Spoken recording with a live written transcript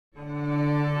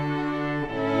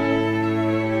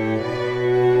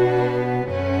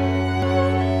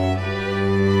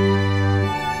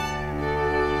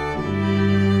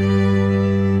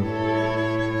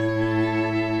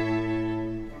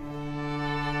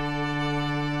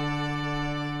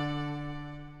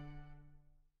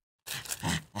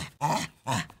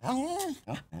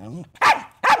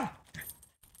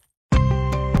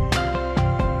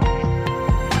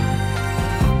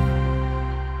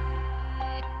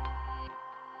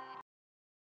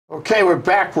Okay, we're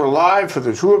back. We're live for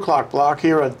the 2 o'clock block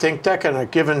here on ThinkTech on a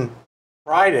given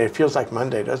Friday. It feels like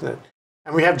Monday, doesn't it?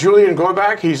 And we have Julien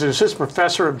Gorbach. He's an assistant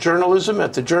professor of journalism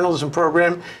at the journalism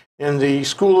program in the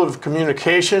School of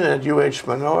Communication at UH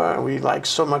Manoa. And we like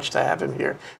so much to have him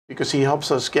here because he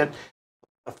helps us get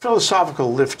a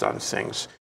philosophical lift on things.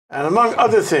 And among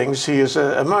other things, he is,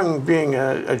 among being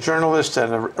a journalist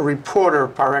and a reporter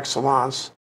par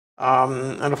excellence,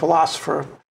 and a philosopher.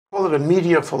 Call it a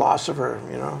media philosopher,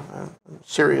 you know,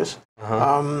 serious.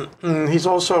 He's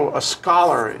also a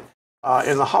scholar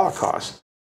in the Holocaust.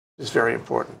 It's very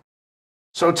important.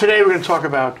 So today we're going to talk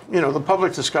about, you know, the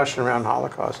public discussion around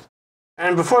Holocaust.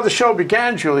 And before the show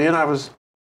began, Julien, I was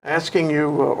asking you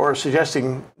or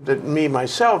suggesting that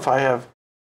myself, I've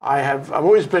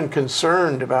always been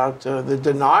concerned about the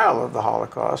denial of the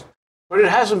Holocaust, but it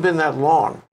hasn't been that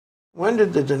long. When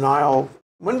did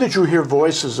you hear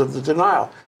voices of the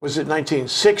denial? Was it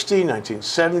 1960,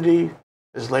 1970,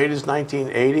 as late as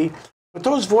 1980? But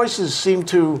those voices seem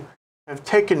to have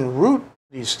taken root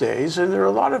these days, and there are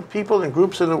a lot of people and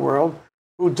groups in the world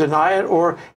who deny it,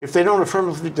 or if they don't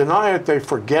affirmatively deny it, they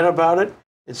forget about it.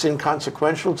 It's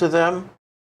inconsequential to them.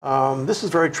 This is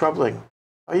very troubling.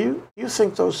 You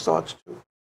think those thoughts too?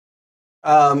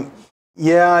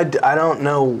 Yeah, I don't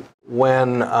know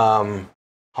when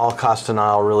Holocaust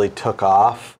denial really took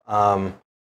off.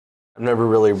 I've never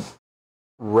really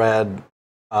read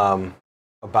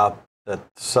about the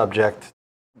subject,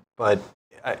 but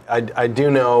I do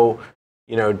know,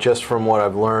 you know, just from what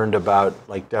I've learned about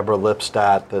like Deborah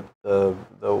Lipstadt, that the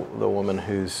woman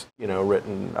who's, you know,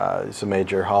 written is a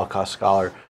major Holocaust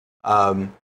scholar,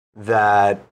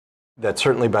 that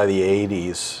certainly by the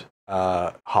 80s,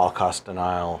 Holocaust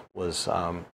denial was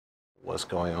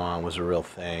going on, was a real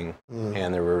thing,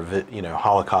 and there were, you know,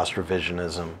 Holocaust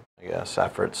revisionism, I guess,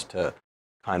 efforts to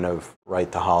kind of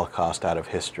write the Holocaust out of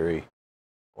history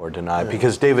or deny it.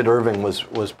 Because David Irving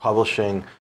was publishing,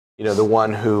 you know, the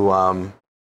one who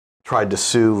tried to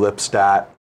sue Lipstadt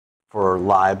for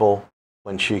libel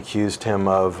when she accused him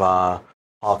of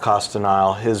Holocaust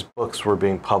denial. His books were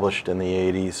being published in the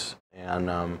 80s,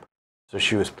 and so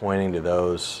she was pointing to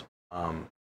those.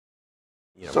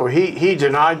 You know. So he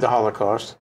denied the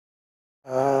Holocaust,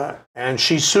 and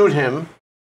she sued him.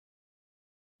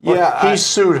 He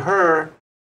sued her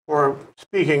for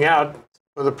speaking out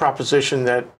for the proposition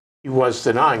that he was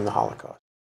denying the Holocaust.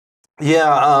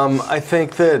 Yeah, I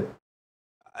think that,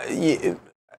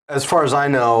 as far as I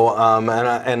know,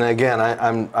 and again,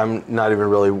 I'm not even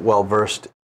really well versed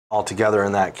altogether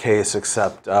in that case,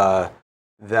 except that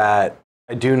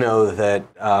I do know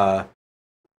that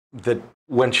that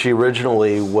when she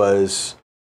originally was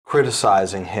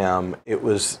criticizing him, it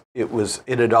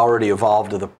had already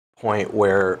evolved to the point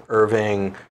where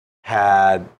Irving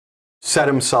had set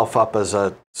himself up as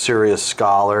a serious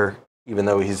scholar, even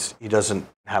though he doesn't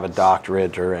have a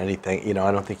doctorate or anything. You know,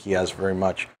 I don't think he has very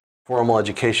much formal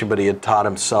education, but he had taught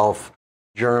himself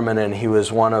German, and he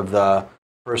was one of the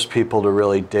first people to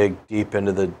really dig deep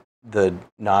into the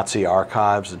Nazi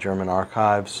archives, the German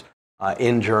archives.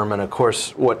 In German, of course,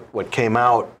 what came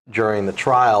out during the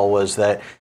trial was that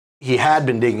he had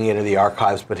been digging into the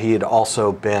archives, but he had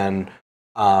also been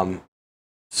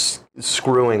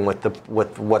screwing with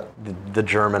what the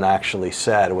German actually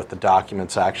said, what the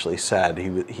documents actually said.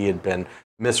 He had been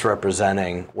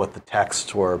misrepresenting what the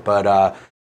texts were, but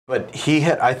he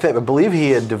had, I believe he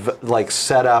had like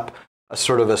set up a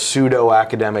sort of a pseudo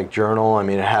academic journal. I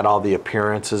mean, it had all the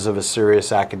appearances of a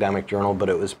serious academic journal, but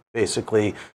it was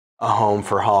basically a home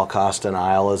for Holocaust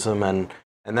denialism,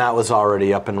 and that was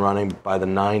already up and running by the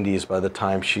 90s by the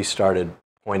time she started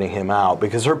pointing him out.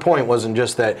 Because her point wasn't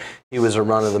just that he was a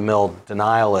run-of-the-mill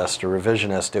denialist or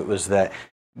revisionist, it was that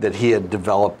he had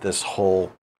developed this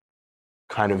whole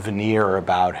kind of veneer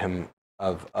about him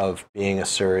of being a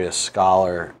serious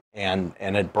scholar, and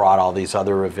had brought all these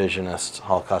other revisionists,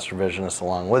 Holocaust revisionists,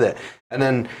 along with it. And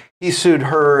then he sued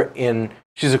her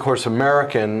she's of course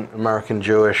American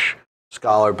Jewish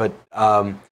scholar, but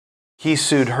he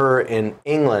sued her in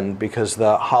England because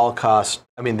the Holocaust,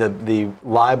 I mean, the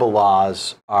libel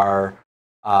laws are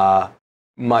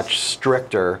much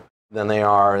stricter than they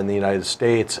are in the United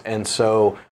States. And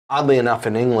so, oddly enough,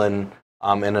 in England,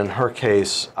 and in her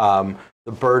case,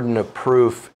 the burden of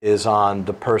proof is on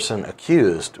the person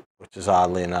accused, which is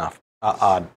odd enough,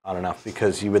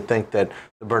 because you would think that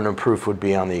the burden of proof would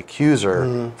be on the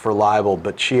accuser for libel,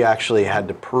 but she actually had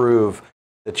to prove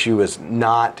that she was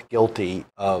not guilty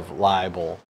of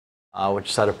libel,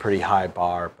 which set a pretty high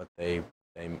bar, but they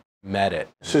met it.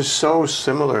 This is so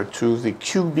similar to the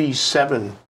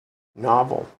QB7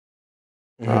 novel,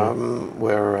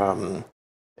 where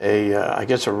I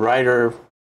guess a writer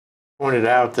pointed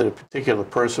out that a particular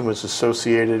person was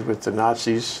associated with the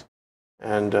Nazis,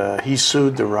 and he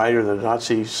sued the writer. The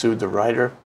Nazi sued the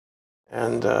writer,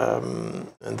 and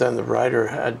then the writer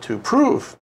had to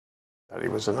prove that he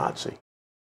was a Nazi,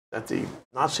 that the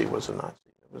Nazi was a Nazi.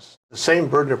 It was the same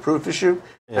burden of proof issue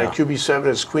at QB7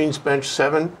 as Queen's Bench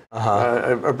 7,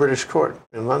 a British court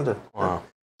in London. Wow.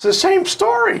 It's the same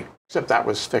story, except that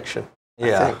was fiction.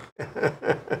 Yeah. I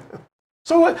think.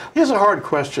 So here's a hard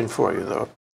question for you, though.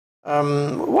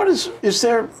 What is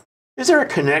there a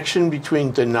connection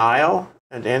between denial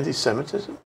and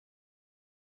anti-Semitism?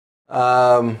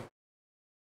 I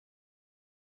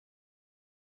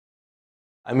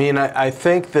mean, I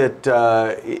think that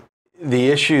the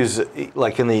issues,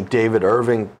 like in the David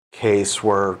Irving case,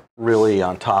 were really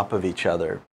on top of each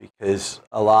other, because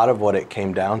a lot of what it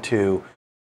came down to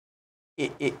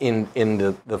in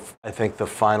the I think the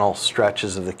final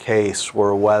stretches of the case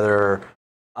were whether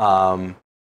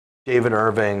David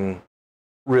Irving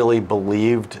really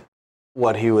believed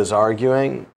what he was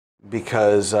arguing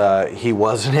because he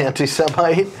was an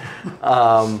anti-Semite,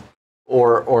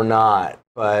 or not.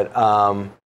 But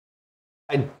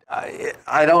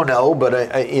I don't know.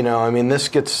 But I mean, this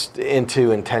gets into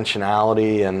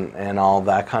intentionality and all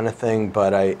that kind of thing.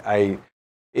 But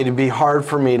it'd be hard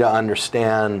for me to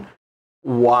understand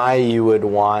why you would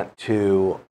want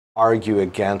to argue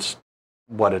against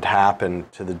what had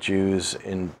happened to the Jews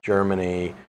in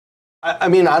Germany. I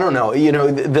mean, I don't know. You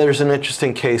know, there's an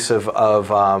interesting case of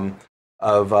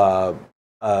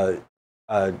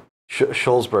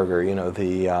Schulzberger. You know,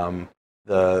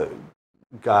 the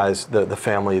guys, the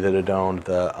family that had owned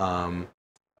the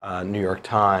New York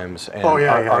Times, and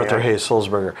Arthur Hayes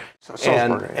Sulzberger,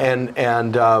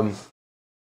 and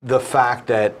the fact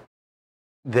that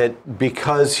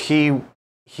because he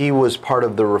was part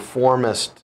of the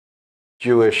reformist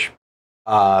Jewish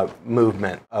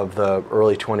movement of the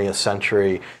early 20th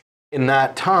century, in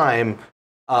that time,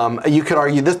 you could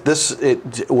argue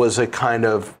it was a kind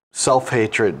of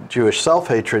self-hatred, Jewish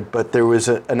self-hatred, but there was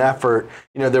an effort,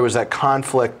 you know, there was that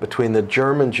conflict between the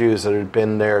German Jews that had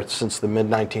been there since the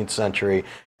mid-19th century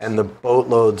and the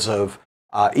boatloads of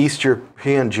East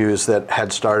European Jews that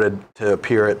had started to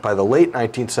appear by the late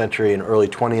 19th century and early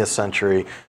 20th century.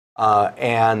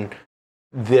 And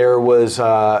there was,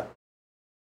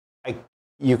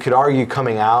 you could argue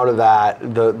coming out of that,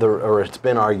 or it's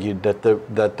been argued that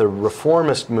the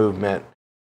reformist movement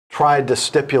tried to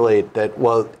stipulate that,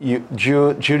 well,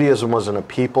 Judaism wasn't a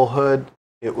peoplehood,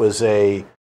 it was a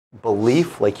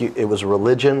belief, it was a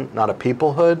religion, not a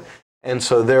peoplehood. And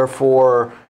so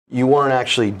therefore, you weren't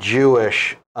actually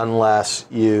Jewish unless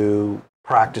you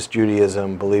practiced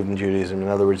Judaism, believed in Judaism. In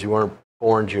other words, you weren't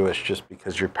born Jewish just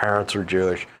because your parents were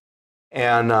Jewish.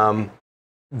 And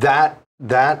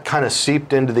that kind of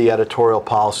seeped into the editorial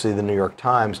policy of the New York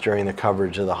Times during the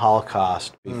coverage of the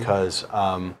Holocaust, because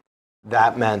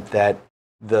that meant that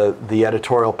the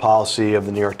editorial policy of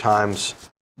the New York Times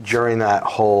during that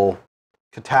whole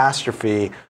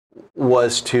catastrophe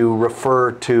was to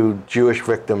refer to Jewish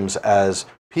victims as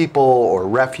people or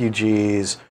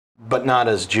refugees, but not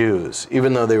as Jews,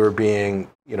 even though they were being,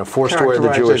 you know, forced to wear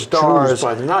the Jewish stars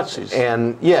by the Nazis.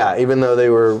 And even though they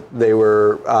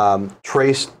were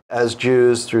traced as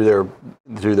Jews through their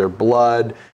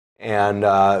blood, and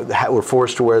were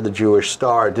forced to wear the Jewish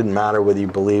star. It didn't matter whether you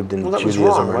believed in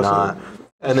Judaism or not,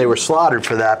 and they were slaughtered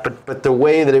for that. But the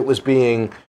way that it was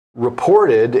being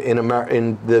reported in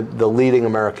the leading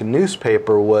American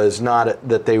newspaper was not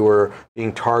that they were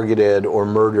being targeted or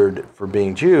murdered for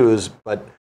being Jews, but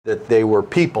that they were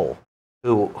people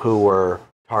who were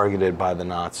targeted by the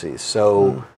Nazis.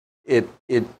 So it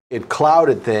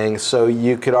clouded things. So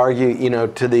you could argue, you know,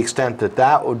 to the extent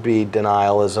that would be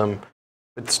denialism,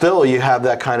 but still you have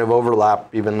that kind of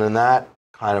overlap even in that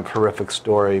kind of horrific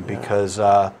story, because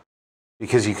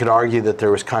you could argue that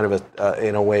there was kind of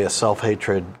in a way a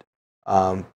self-hatred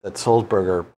that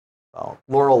Sulzberger,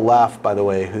 Laurel Leff, by the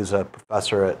way, who's a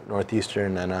professor at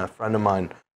Northeastern and a friend of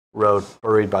mine, wrote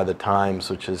Buried by the Times,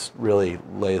 which really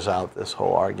lays out this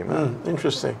whole argument.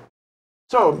 Interesting.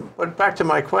 So, but back to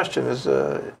my question is,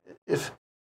 if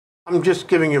I'm just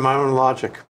giving you my own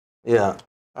logic. Yeah.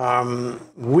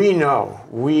 We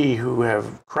who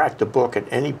have cracked a book at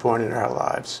any point in our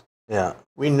lives,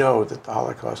 we know that the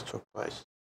Holocaust took place.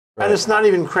 Right. And it's not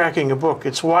even cracking a book.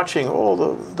 It's watching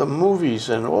all the movies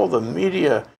and all the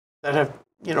media that have,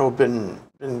 you know, been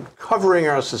covering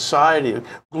our society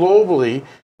globally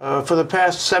for the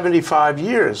past 75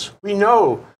 years. We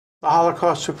know the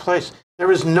Holocaust took place.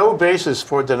 There is no basis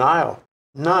for denial,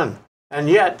 none. And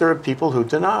yet there are people who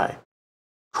deny.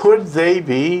 Could they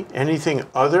be anything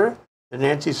other than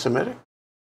anti-Semitic?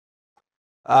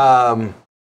 I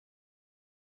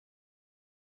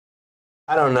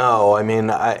don't know. I mean,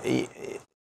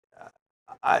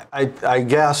 I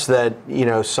guess that, you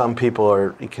know, some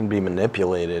people can be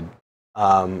manipulated,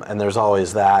 and there's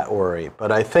always that worry.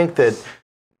 But I think that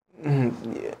I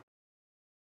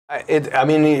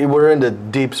mean, we're into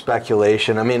deep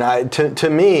speculation. I mean, to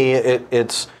me,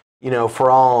 it's, you know,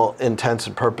 for all intents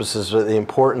and purposes, the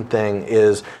important thing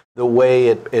is the way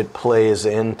it plays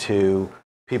into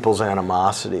people's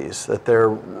animosities. That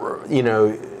they're, you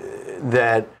know,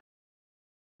 that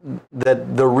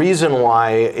the reason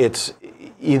why it's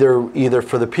either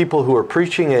for the people who are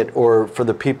preaching it or for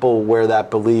the people where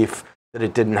that belief that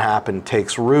it didn't happen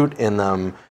takes root in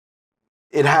them,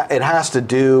 it has to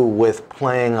do with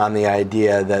playing on the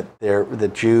idea that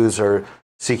the Jews are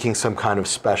seeking some kind of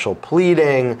special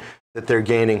pleading, that they're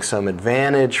gaining some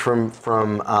advantage from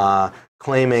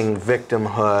claiming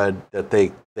victimhood, that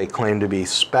they claim to be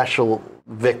special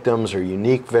victims or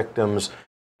unique victims,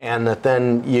 and that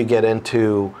then you get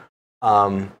into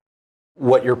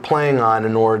what you're playing on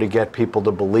in order to get people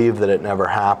to believe that it never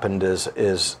happened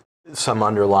is some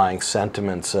underlying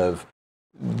sentiments of,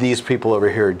 these people over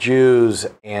here are Jews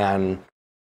and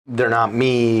they're not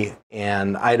me,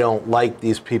 and I don't like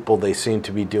these people, they seem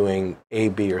to be doing A,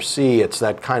 B, or C. It's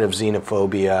that kind of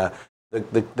xenophobia,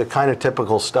 the kind of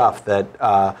typical stuff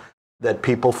that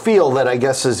people feel, that I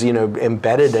guess is, you know,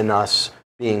 embedded in us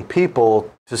being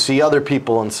people, to see other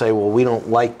people and say, well, we don't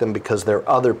like them because they're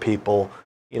other people,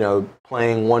 you know,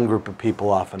 playing one group of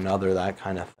people off another, that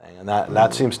kind of thing. And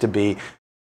that seems to be,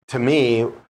 to me,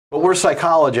 but we're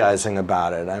psychologizing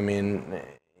about it. I mean,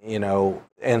 you know,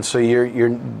 and so you're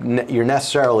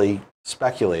necessarily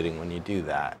speculating when you do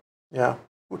that. Yeah.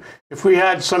 If we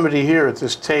had somebody here at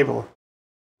this table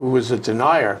who was a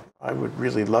denier, I would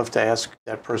really love to ask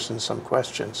that person some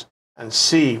questions and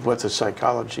see what the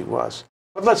psychology was.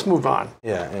 But let's move on.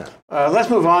 Yeah. Let's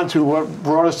move on to what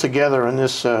brought us together on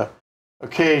this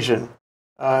occasion,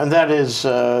 and that is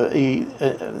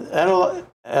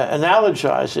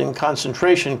analogizing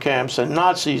concentration camps and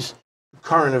Nazis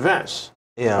current events,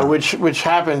 which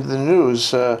happened in the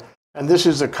news. And this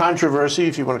is a controversy,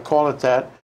 if you want to call it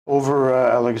that, over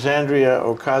Alexandria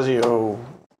Ocasio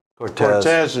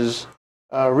Cortez's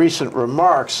recent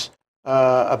remarks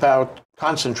about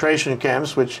concentration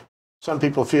camps, which some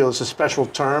people feel is a special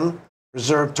term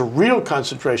reserved to real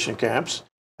concentration camps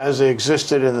as they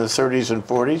existed in the 30s and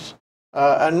 40s,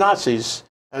 and Nazis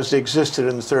as they existed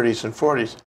in the 30s and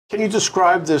 40s. Can you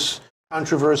describe this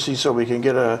controversy so we can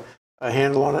get a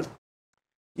handle on it?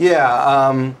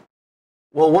 Yeah.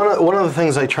 Well, one of the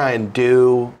things I try and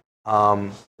do,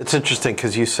 it's interesting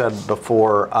because you said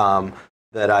before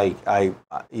that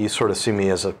you sort of see me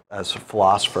as a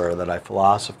philosopher, that I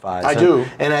philosophize. I do.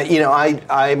 And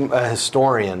I'm a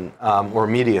historian, or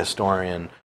media historian,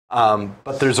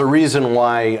 but there's a reason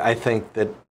why I think that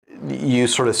you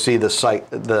sort of see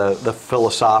the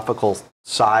philosophical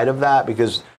side of that,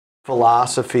 because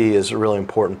philosophy is a really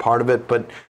important part of it. But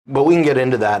we can get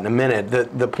into that in a minute.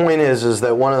 The point is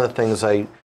that one of the things I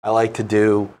like to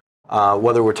do,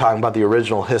 whether we're talking about the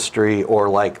original history or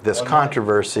like this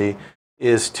controversy,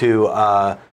 is to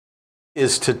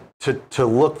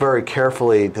look very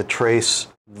carefully to trace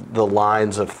the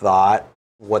lines of thought,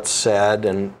 what's said,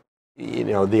 and, you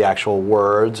know, the actual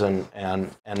words, and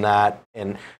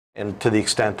to the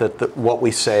extent that what we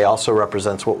say also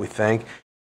represents what we think.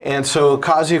 And so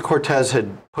Ocasio-Cortez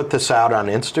had put this out on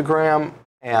Instagram,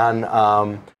 and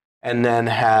then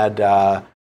had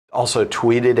also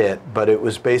tweeted it, but it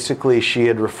was basically, she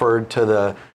had referred to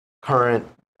the current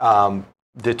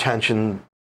detention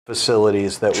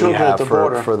facilities that we have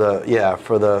for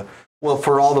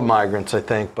all the migrants, I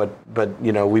think, but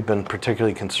you know, we've been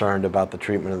particularly concerned about the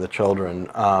treatment of the children,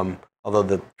 although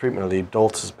the treatment of the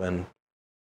adults has been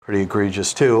pretty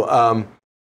egregious too.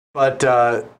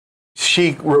 But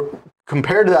she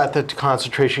compared that to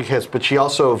concentration camps, but she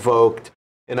also evoked,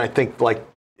 and I think like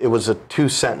it was a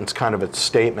 2-sentence kind of a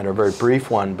statement, or a very brief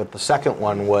one, but the second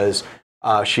one was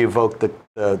she evoked the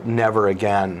never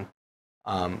again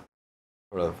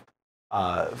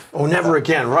never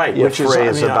again, right? Yeah, which is,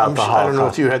 I mean, about the Holocaust. I don't know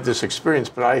if you had this experience,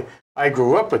 but I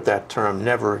grew up with that term,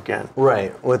 never again.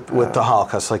 Right, with the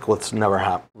Holocaust, like, let's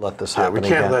never let this happen again.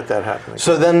 We can't let that happen again.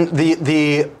 So then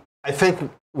I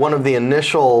think one of the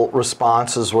initial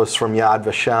responses was from Yad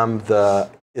Vashem, the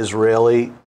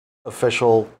Israeli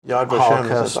official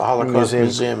Holocaust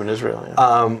Museum in Israel.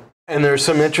 Yeah. And there's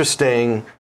some interesting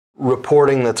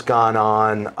reporting that's gone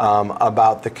on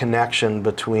about the connection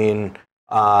between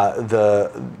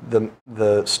the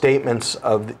statements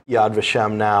of Yad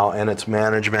Vashem now and its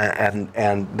management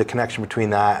and the connection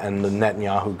between that and the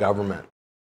Netanyahu government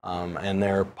and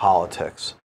their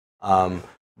politics.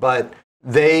 But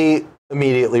they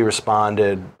immediately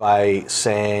responded by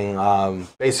saying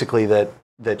basically that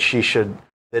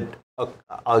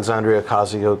Alexandria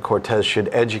Ocasio Cortez should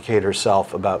educate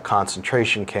herself about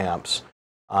concentration camps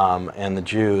and the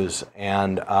Jews,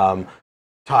 and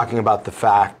talking about the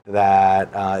fact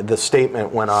that the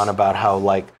statement went on about how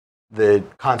like the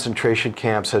concentration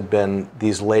camps had been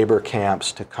these labor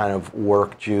camps to kind of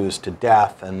work Jews to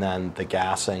death, and then the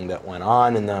gassing that went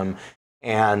on in them,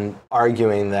 and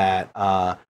arguing that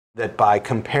that by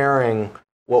comparing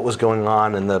what was going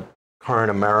on in the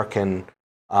current American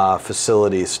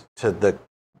facilities to the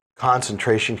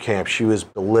concentration camp, she was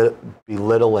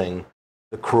belittling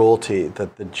the cruelty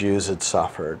that the Jews had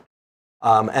suffered.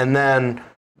 And then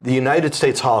the United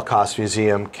States Holocaust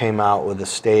Museum came out with a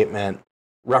statement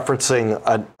referencing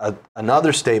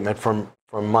another statement from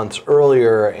months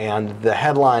earlier, and the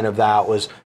headline of that was,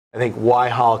 I think, Why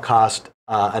Holocaust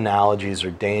Analogies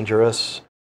Are Dangerous.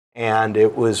 And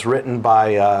it was written by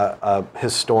a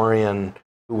historian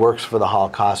who works for the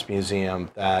Holocaust Museum,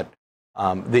 that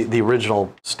the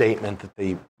original statement that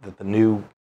the new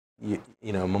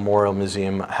Memorial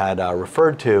Museum had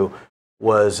referred to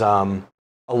was a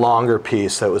longer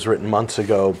piece that was written months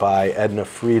ago by Edna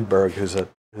Friedberg,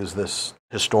 who's this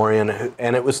historian,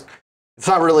 and it's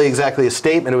not really exactly a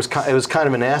statement. It was kind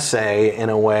of an essay in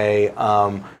a way,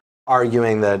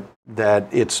 arguing that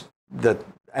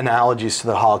analogies to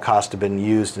the Holocaust have been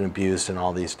used and abused in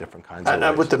all these different kinds of ways.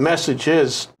 And what the message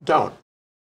is, don't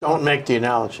make the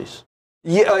analogies.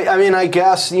 Yeah, I mean, I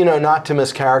guess, not to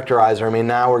mischaracterize her. I mean,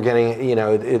 now we're getting,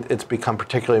 it's become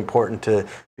particularly important to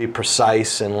be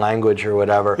precise in language or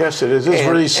whatever. Yes, it is. It's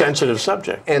a really sensitive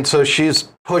subject. And so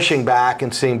she's pushing back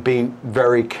and saying, be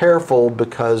very careful,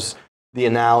 because the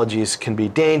analogies can be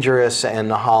dangerous,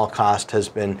 and the Holocaust has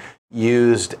been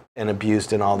used and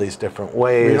abused in all these different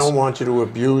ways. We don't want you to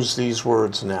abuse these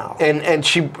words now. And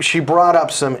she brought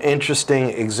up some interesting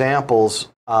examples,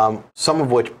 some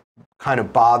of which kind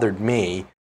of bothered me,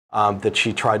 that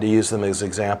she tried to use them as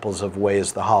examples of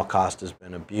ways the Holocaust has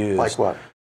been abused. Like what?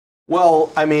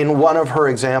 Well, I mean, one of her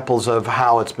examples of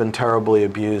how it's been terribly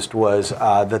abused was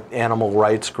that animal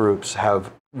rights groups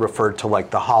have referred to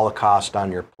like the Holocaust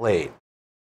on your plate.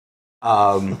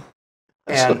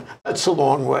 That's a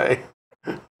long way.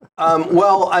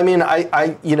 Well, I mean,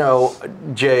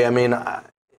 Jay, I mean,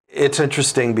 it's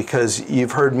interesting because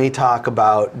you've heard me talk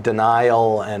about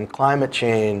denial and climate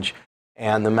change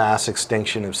and the mass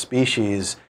extinction of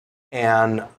species.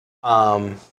 And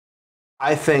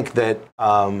I think that,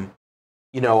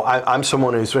 I'm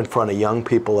someone who's in front of young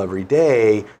people every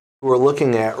day who are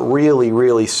looking at really,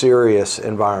 really serious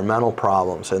environmental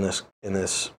problems in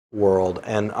this world,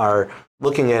 and are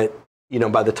looking at,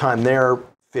 by the time they're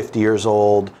 50 years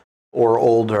old or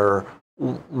older,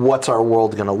 what's our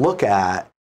world going to look at?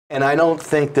 And I don't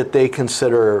think that they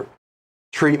consider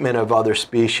treatment of other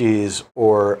species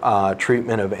or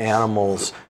treatment of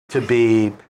animals to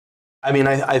be, I mean,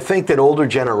 I think that older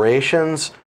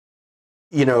generations,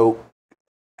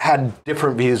 had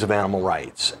different views of animal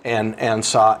rights and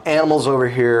saw animals over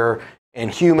here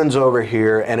and humans over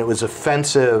here, and it was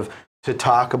offensive to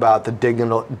talk about the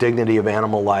dignity of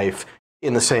animal life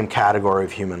in the same category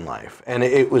of human life. And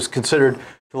it was considered,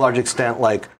 to a large extent,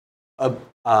 like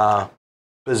a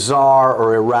bizarre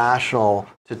or irrational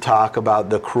to talk about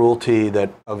the cruelty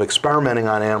of experimenting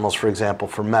on animals, for example,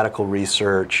 for medical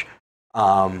research.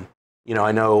 I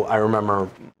remember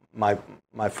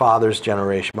my father's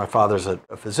generation. My father's a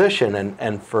physician,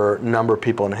 and for a number of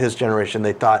people in his generation,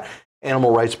 they thought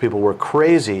animal rights people were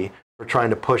crazy for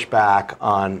trying to push back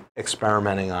on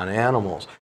experimenting on animals.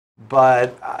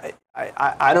 But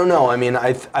I don't know. I mean,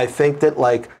 I think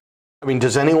that,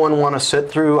 does anyone want to sit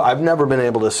through? I've never been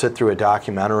able to sit through a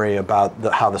documentary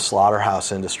about how the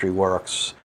slaughterhouse industry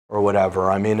works or whatever.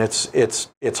 I mean,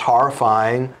 it's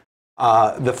horrifying.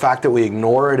 The fact that we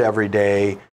ignore it every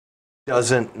day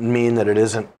doesn't mean that it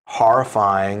isn't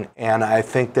horrifying. And I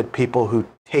think that people who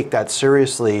take that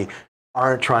seriously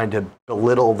aren't trying to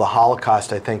belittle the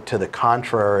Holocaust. I think to the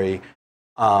contrary,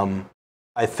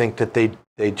 I think that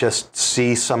they just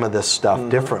see some of this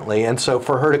stuff differently. And so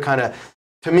for her to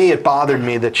to me, it bothered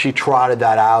me that she trotted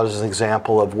that out as an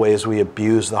example of ways we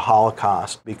abuse the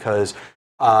Holocaust, because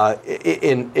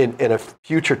in a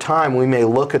future time, we may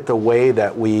look at the way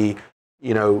that we,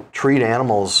 treat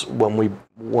animals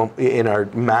in our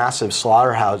massive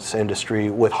slaughterhouse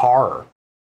industry with horror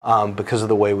because of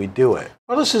the way we do it.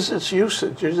 Well, it's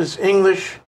usage. It's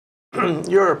English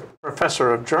you're a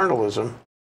professor of journalism,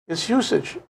 is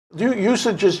usage.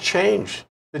 Usage has changed.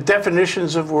 The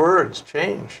definitions of words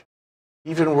change.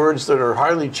 Even words that are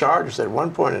highly charged at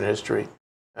one point in history,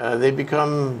 they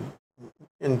become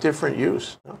in different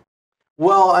use. No?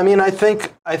 Well, I mean, I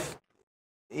think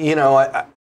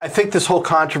this whole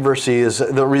controversy is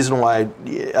the reason why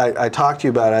I talked to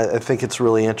you about it. I think it's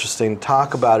really interesting to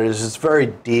talk about it. Is it's very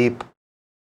deep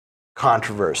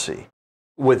controversy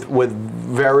with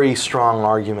very strong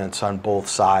arguments on both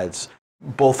sides,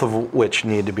 both of which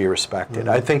need to be respected.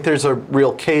 I think there's a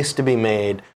real case to be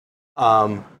made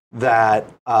that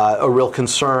a real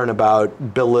concern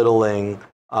about belittling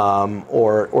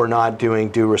or not doing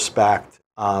due respect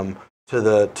to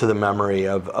the memory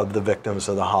of the victims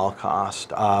of the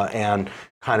Holocaust and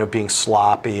kind of being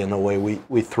sloppy in the way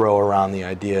we throw around the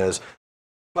ideas.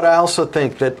 But I also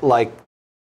think that, like,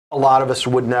 a lot of us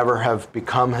would never have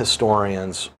become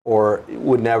historians or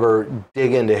would never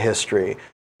dig into history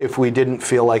if we didn't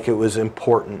feel like it was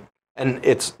important. And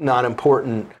it's not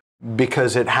important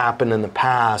because it happened in the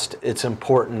past. It's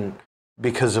important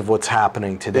because of what's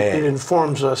happening today. It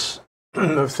informs us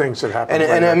of things that happen.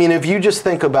 And I mean, if you just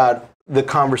think about the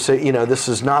conversation, this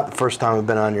is not the first time I've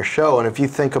been on your show. And if you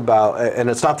think about, and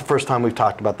it's not the first time we've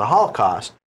talked about the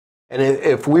Holocaust. And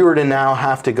if we were to now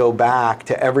have to go back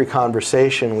to every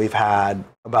conversation we've had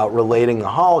about relating the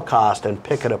Holocaust and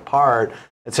pick it apart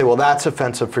and say, well, that's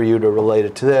offensive for you to relate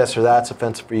it to this, or that's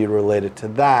offensive for you to relate it to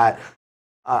that.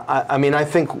 I mean, I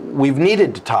think we've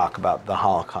needed to talk about the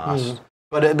Holocaust.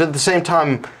 But at the same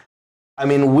time, I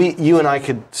mean, you and I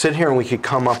could sit here and we could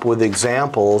come up with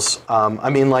examples. I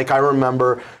mean, like, I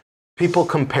remember people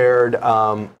compared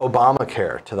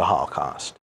Obamacare to the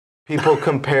Holocaust. People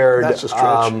compared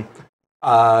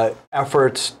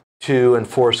efforts to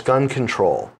enforce gun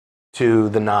control to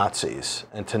the Nazis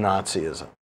and to Nazism.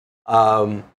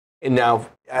 And now,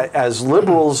 as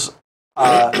liberals,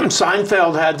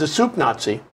 Seinfeld had the soup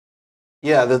Nazi.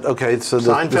 Yeah. Okay. So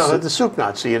Seinfeld had the soup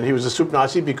Nazi, and he was a soup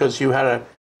Nazi because you had to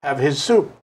have his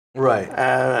soup. Right.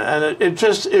 And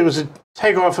it was a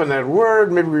takeoff on that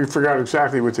word. Maybe we forgot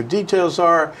exactly what the details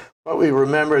are, but we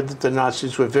remembered that the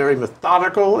Nazis were very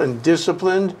methodical and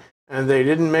disciplined, and they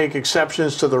didn't make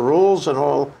exceptions to the rules and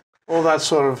all that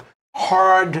sort of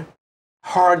hard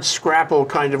scrapple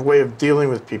kind of way of dealing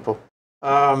with people.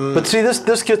 But see,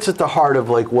 this gets at the heart of,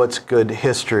 like, what's good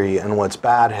history and what's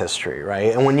bad history,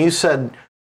 right? And when you said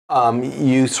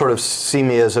you sort of see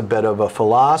me as a bit of a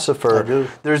philosopher, I do.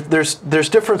 There's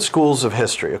different schools of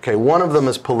history. Okay, one of them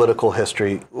is political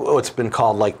history, what's been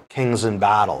called, like, kings and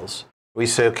battles. We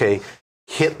say, okay,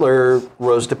 Hitler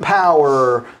rose to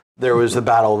power, there was the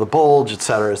Battle of the Bulge, et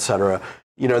cetera, et cetera.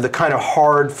 The kind of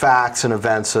hard facts and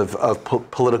events of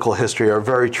political history are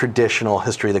very traditional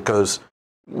history that goes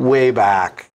way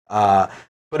back.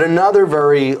 But another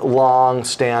very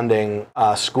long-standing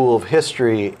school of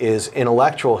history is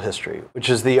intellectual history, which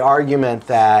is the argument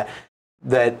that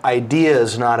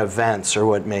ideas, not events, are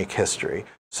what make history.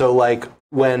 So, like,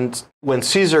 when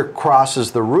Caesar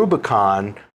crosses the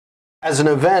Rubicon, as an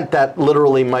event, that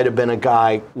literally might have been a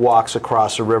guy walks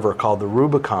across a river called the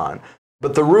Rubicon.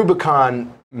 But the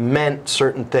Rubicon meant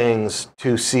certain things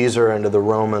to Caesar and to the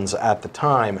Romans at the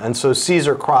time. And so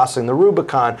Caesar crossing the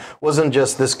Rubicon wasn't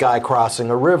just this guy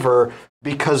crossing a river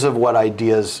because of what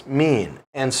ideas mean.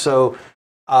 And so,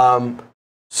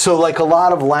 like, a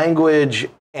lot of language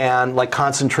and, like,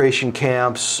 concentration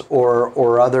camps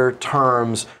or other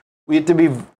terms, we have to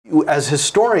be, as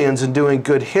historians and doing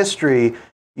good history,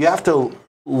 you have to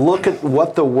look at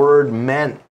what the word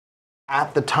meant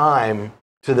at the time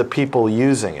to the people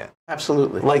using it.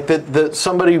 Absolutely. Like,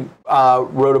 somebody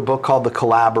wrote a book called The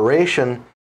Collaboration,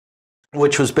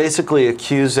 which was basically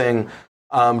accusing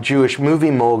Jewish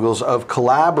movie moguls of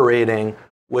collaborating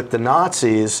with the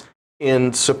Nazis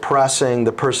in suppressing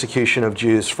the persecution of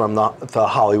Jews from the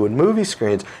Hollywood movie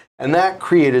screens. And that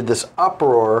created this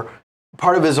uproar.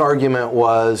 Part of his argument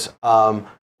was,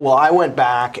 well, I went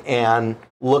back and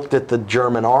looked at the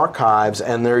German archives,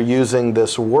 and they're using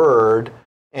this word.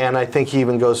 And I think he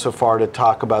even goes so far to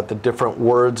talk about the different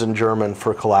words in German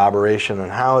for collaboration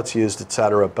and how it's used, et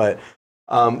cetera. But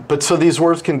so these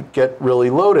words can get really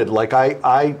loaded. Like,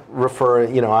 I refer,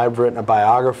 I've written a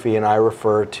biography, and I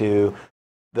refer to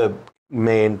the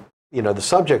main, the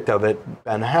subject of it,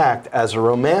 Ben Hecht, as a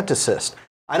romanticist.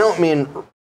 I don't mean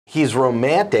he's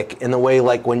romantic in the way,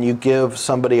 like, when you give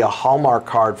somebody a Hallmark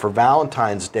card for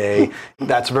Valentine's Day,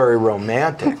 that's very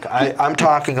romantic. I'm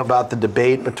talking about the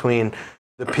debate between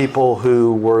the people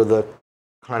who were the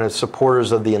kind of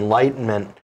supporters of the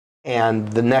Enlightenment and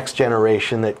the next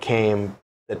generation that came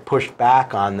that pushed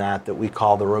back on that we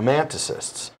call the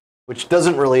Romanticists. which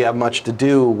doesn't really have much to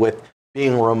do with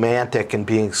being romantic and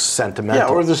being sentimental.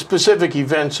 Yeah, or the specific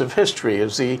events of history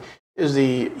is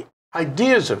the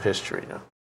ideas of history. No?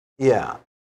 Yeah.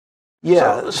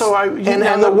 Yeah. So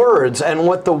and the words and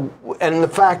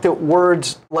the fact that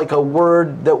words, like a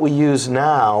word that we use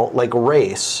now, like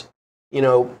race,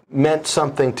 meant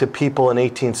something to people in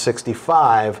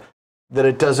 1865 that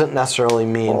it doesn't necessarily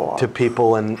mean to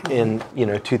people in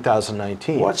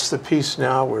 2019. What's the piece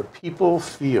now where people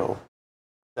feel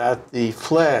that the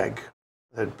flag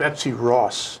that Betsy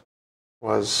Ross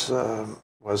was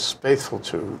faithful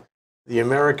to, the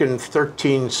American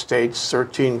 13 states,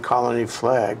 13 colony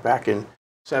flag back in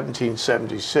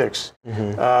 1776,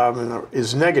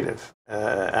 is negative,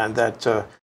 and that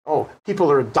people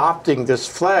are adopting this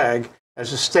flag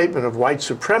as a statement of white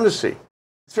supremacy.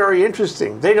 It's very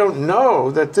interesting. They don't know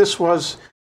that this was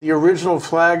the original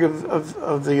flag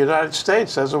of the United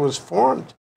States as it was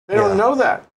formed. They don't know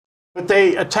that. But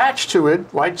they attach to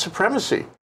it white supremacy.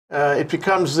 It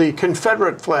becomes the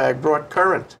Confederate flag brought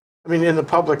current, in the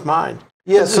public mind.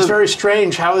 Yeah, it's very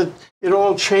strange how it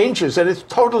all changes, and it's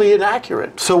totally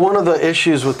inaccurate. So one of the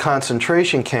issues with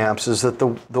concentration camps is that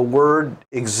the word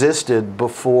existed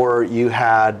before you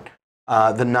had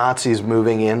the Nazis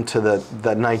moving into the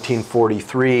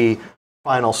 1943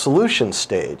 final solution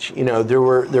stage. There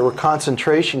were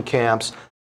concentration camps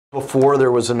before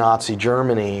there was a Nazi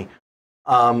Germany.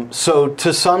 So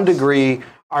to some degree,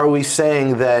 are we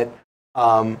saying that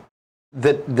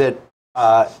Alexandra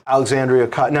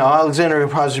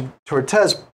Ocasio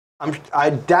Cortez, I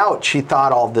doubt she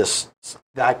thought all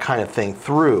that kind of thing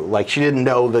through. Like, she didn't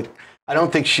know I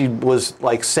don't think she was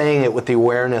saying it with the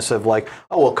awareness of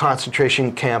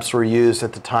concentration camps were used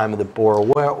at the time of the Boer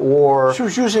War. She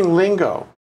was using lingo,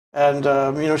 and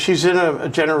she's in a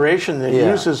generation that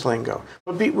uses lingo.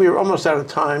 But we're almost out of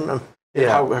time.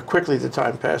 How quickly the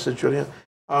time passes, Julien.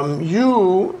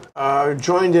 You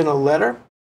joined in a letter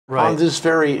on this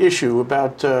very issue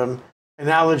about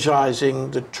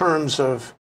analogizing the terms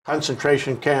of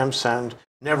concentration camps and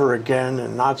never again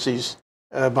and Nazis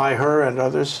by her and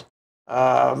others.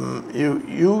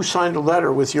 You signed a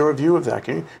letter with your view of that.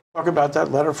 Can you talk about that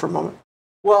letter for a moment?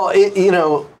 Well,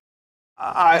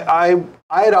 I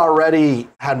had already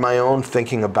had my own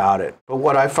thinking about it, but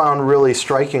what I found really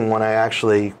striking when I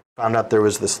actually found out there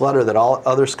was this letter that all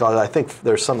other scholars, I think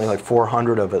there's something like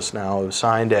 400 of us now who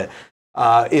signed it.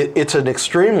 It's an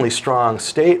extremely strong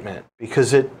statement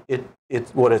because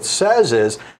what it says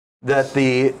is that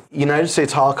the United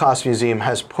States Holocaust Museum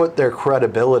has put their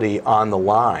credibility on the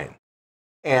line,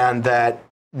 and that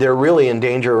they're really in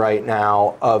danger right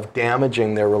now of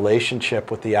damaging their relationship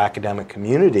with the academic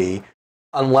community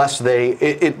unless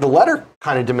the letter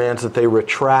kind of demands that they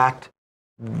retract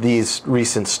these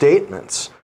recent statements.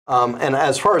 And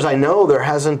as far as I know, there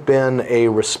hasn't been a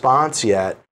response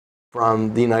yet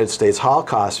from the United States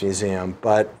Holocaust Museum,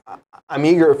 but I'm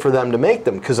eager for them to make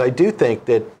them because I do think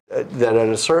that at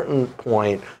a certain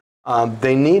point,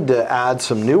 they need to add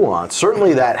some nuance.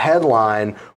 Certainly that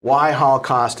headline, "Why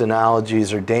Holocaust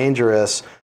Analogies Are Dangerous,"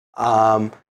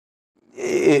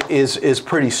 is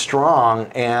pretty strong,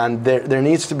 and there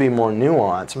needs to be more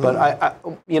nuance. But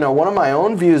one of my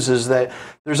own views is that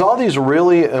there's all these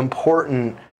really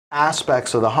important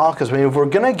aspects of the Holocaust. If we're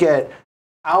going to get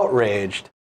outraged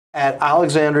at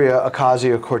Alexandria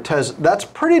Ocasio Cortez, that's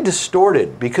pretty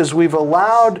distorted because we've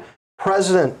allowed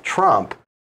President Trump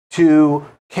to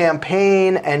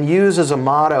campaign and use as a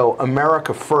motto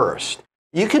America First.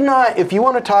 You cannot, if you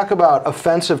want to talk about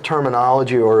offensive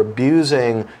terminology or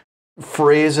abusing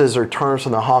phrases or terms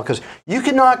from the Holocaust, you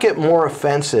cannot get more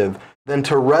offensive than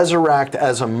to resurrect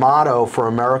as a motto for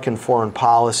American foreign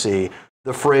policy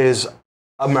the phrase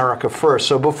America First.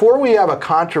 So before we have a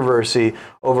controversy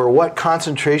over what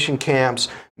concentration camps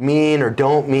mean or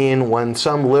don't mean when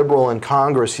some liberal in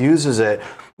Congress uses it,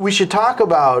 we should talk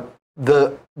about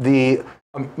the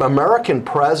American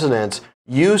president's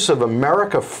use of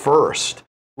America First,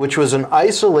 which was an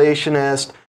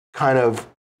isolationist, kind of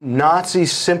Nazi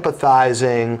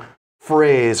sympathizing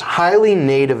phrase, highly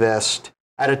nativist,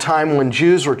 at a time when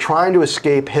Jews were trying to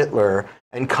escape Hitler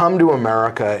and come to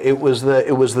America. It was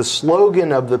the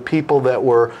slogan of the people that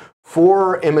were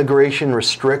for immigration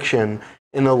restriction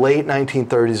in the late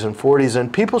 1930s and 40s.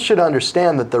 And people should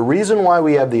understand that the reason why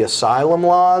we have the asylum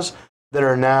laws that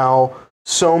are now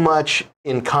so much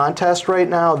in contest right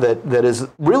now, that is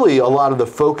really a lot of the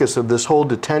focus of this whole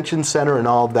detention center and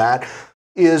all of that,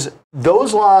 is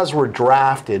those laws were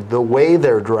drafted the way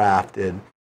they're drafted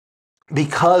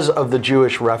because of the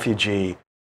Jewish refugee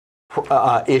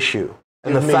issue.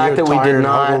 And the fact that we did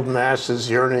not masses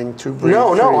yearning to breathe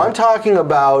No, free. I'm talking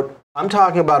about I'm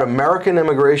talking about American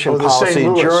immigration policy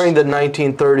Louis. during the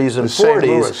 1930s and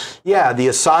 40s. Yeah, the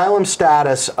asylum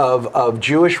status of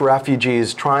Jewish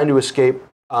refugees trying to escape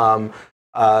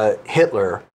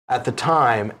Hitler at the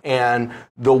time, and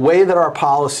the way that our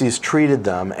policies treated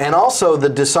them, and also the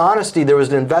dishonesty. There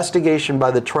was an investigation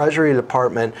by the Treasury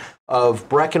Department of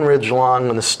Breckinridge Long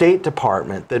and the State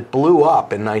Department that blew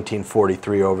up in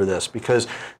 1943 over this, because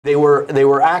they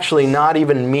were actually not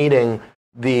even meeting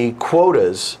the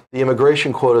quotas, the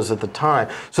immigration quotas at the time.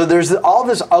 So there's all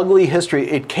this ugly history.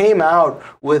 It came out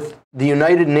with the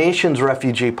United Nations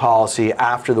refugee policy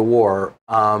after the war,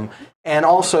 and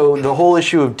also the whole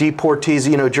issue of deportees,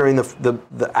 you know, during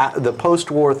the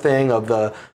post-war thing of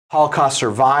the Holocaust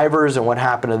survivors and what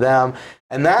happened to them.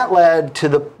 And that led to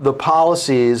the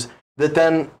policies that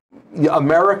then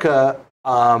America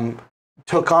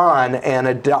took on and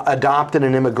adopted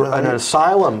an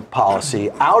asylum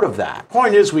policy out of that.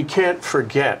 Point is, we can't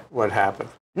forget what happened.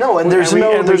 No, and there's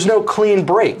no clean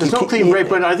break. There's no clean break,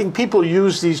 but I think people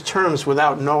use these terms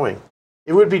without knowing.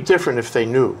 It would be different if they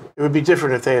knew. It would be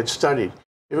different if they had studied.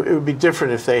 It would be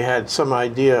different if they had some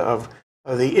idea of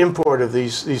the import of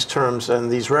these terms and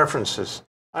these references.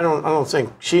 I don't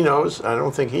think she knows. I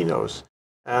don't think he knows,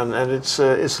 and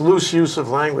it's loose use of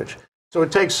language. So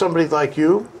it takes somebody like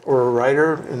you or a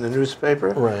writer in the newspaper,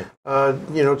 right?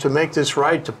 You know, to make this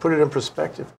right, to put it in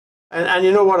perspective. And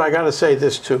you know what? I got to say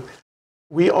this too.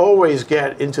 We always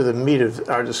get into the meat of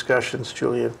our discussions,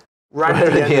 Julien, right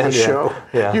at the end of the show.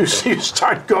 Yeah. You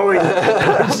start going.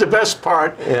 It's the best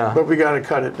part, but we got to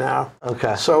cut it now.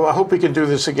 Okay. So I hope we can do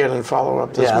this again and follow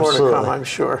up. There's more absolutely. to come, I'm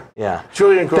sure. Yeah.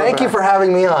 Julien Gorback. Thank you for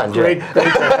having me on, Jay. Great to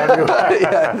have you.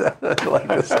 Yeah, I'd like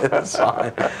to say that's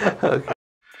fine. Okay.